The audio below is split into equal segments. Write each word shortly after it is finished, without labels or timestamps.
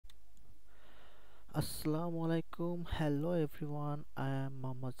Assalamualaikum. Hello everyone. I am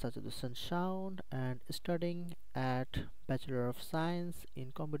Mohammad Sajidussan Sound and studying at Bachelor of Science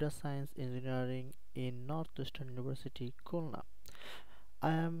in Computer Science Engineering in Northwestern University, Khulna.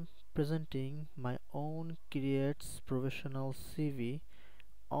 I am presenting my own creates professional CV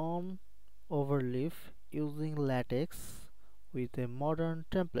on OverLeaf using LaTeX with a modern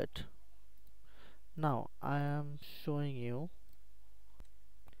template. Now I am showing you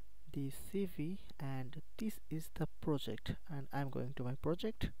the CV and this is the project, and I'm going to my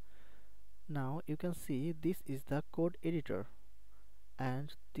project. Now you can see this is the code editor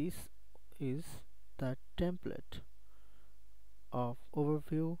and this is the template of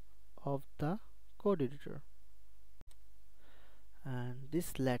overview of the code editor. And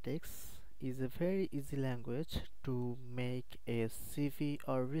this LaTeX is a very easy language to make a CV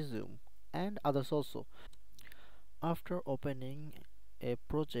or resume and others also. After opening a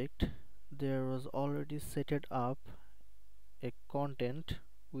project, there was already set up a content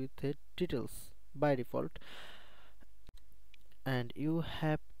with a details by default, and you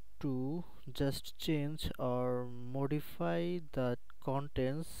have to just change or modify the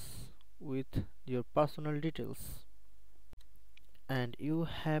contents with your personal details, and you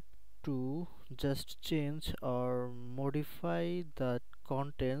have to just change or modify the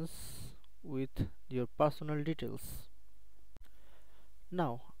contents with your personal details.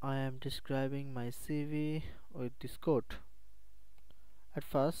 Now I am describing my CV with this code. At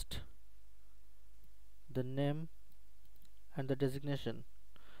first, the name and the designation,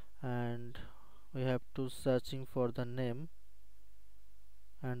 and we have to searching for the name,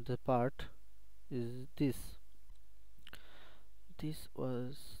 and the part is this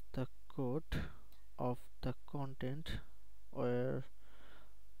was the code of the content where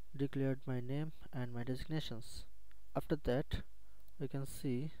declared my name and my designations. After that, we can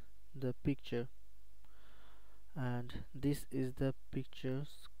see the picture, and this is the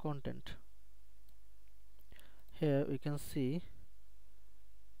picture's content. Here we can see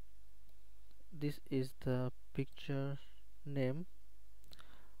this is the picture name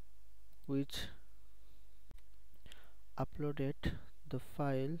which uploaded the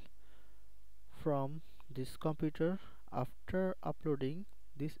file from this computer. After uploading,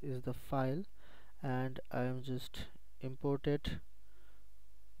 this is the file, and I am just imported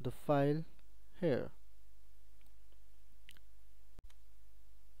the file here.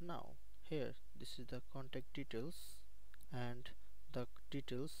 Now here this is the contact details, and the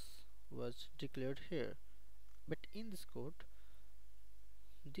details was declared here, but in this code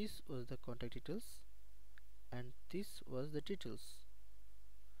this was the contact details and this was the details.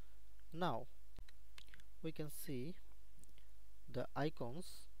 Now we can see the icons,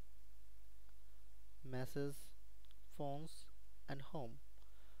 message, phones and home.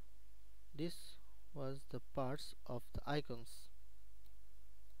 This was the parts of the icons: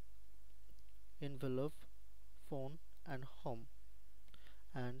 envelope, phone and home,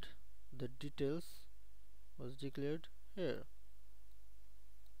 and the details was declared here.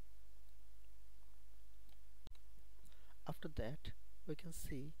 After that, we can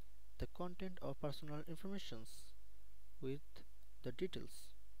see the content of personal informations with the details.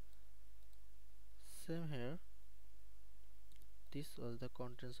 Same here, this was the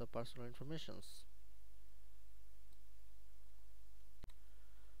contents of personal informations.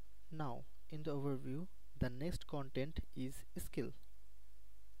 Now in the overview, the next content is skill,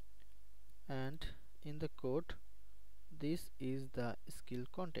 and in the code this is the skill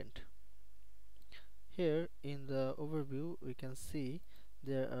content. Here in the overview we can see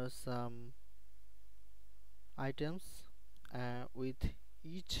there are some items with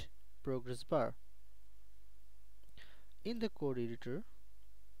each progress bar. In the code editor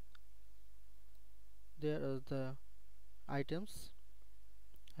there are the items,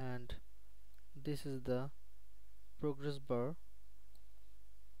 and this is the progress bar.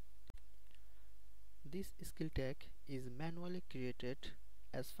 This skill tag is manually created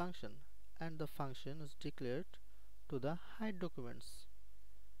as function, and the function is declared to the hide documents.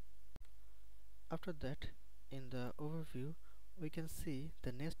 After that, in the overview we can see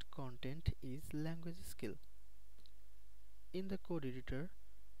the next content is language skill. In the code editor,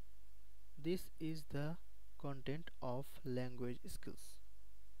 this is the content of language skills,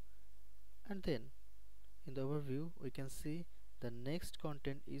 and then in the overview we can see the next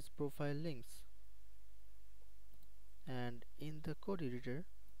content is profile links, and in the code editor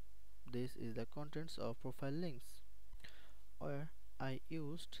this is the contents of profile links, where I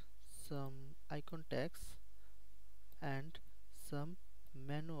used some icon tags and some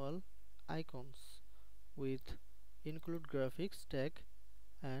manual icons with include graphics tag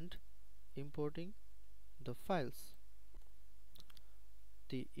and importing the files,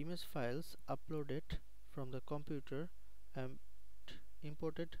 the image files uploaded from the computer and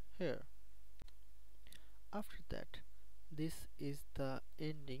imported here. After that, this is the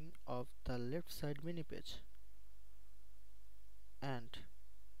ending of the left side mini page, and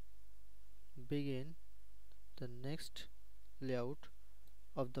begin the next layout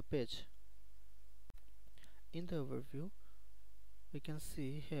of the page. In the overview, we can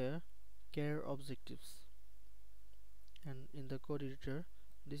see here career objectives, and in the code editor,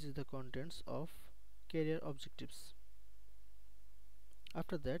 this is the contents of career objectives.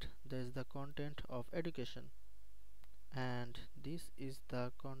 After that, there is the content of education, and this is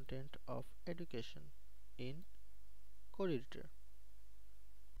the content of education in code editor.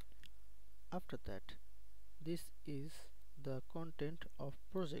 After that, this is the content of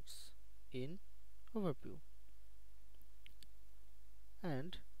projects in overview,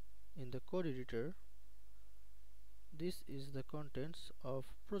 and in the code editor, this is the contents of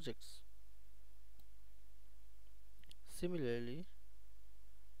projects. Similarly,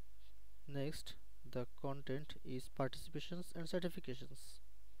 next the content is participations and certifications.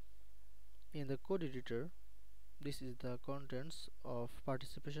 In the code editor, this is the contents of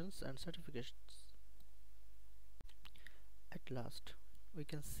participations and certifications. At last, we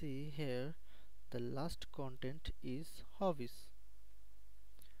can see here the last content is hobbies,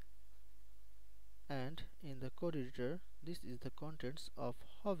 and in the code editor, this is the contents of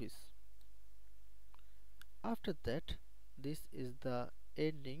hobbies. After that, this is the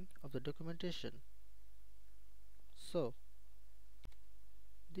ending of the documentation. So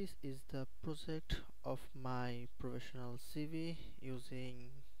this is the project of my professional CV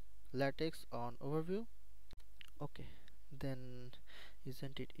using LaTeX on overview. Okay, then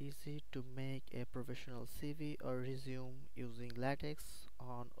isn't it easy to make a professional CV or resume using LaTeX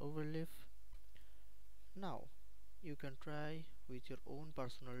on OverLeaf? Now you can try with your own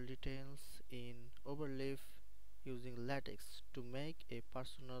personal details in OverLeaf using LaTeX to make a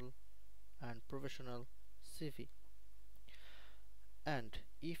personal and professional CV. And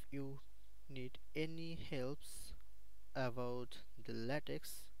if you need any helps about the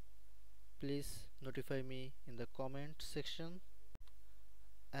LaTeX, please notify me in the comment section.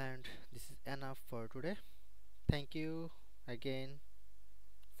 And this is enough for today. Thank you again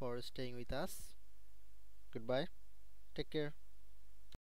for staying with us. Goodbye. Take care.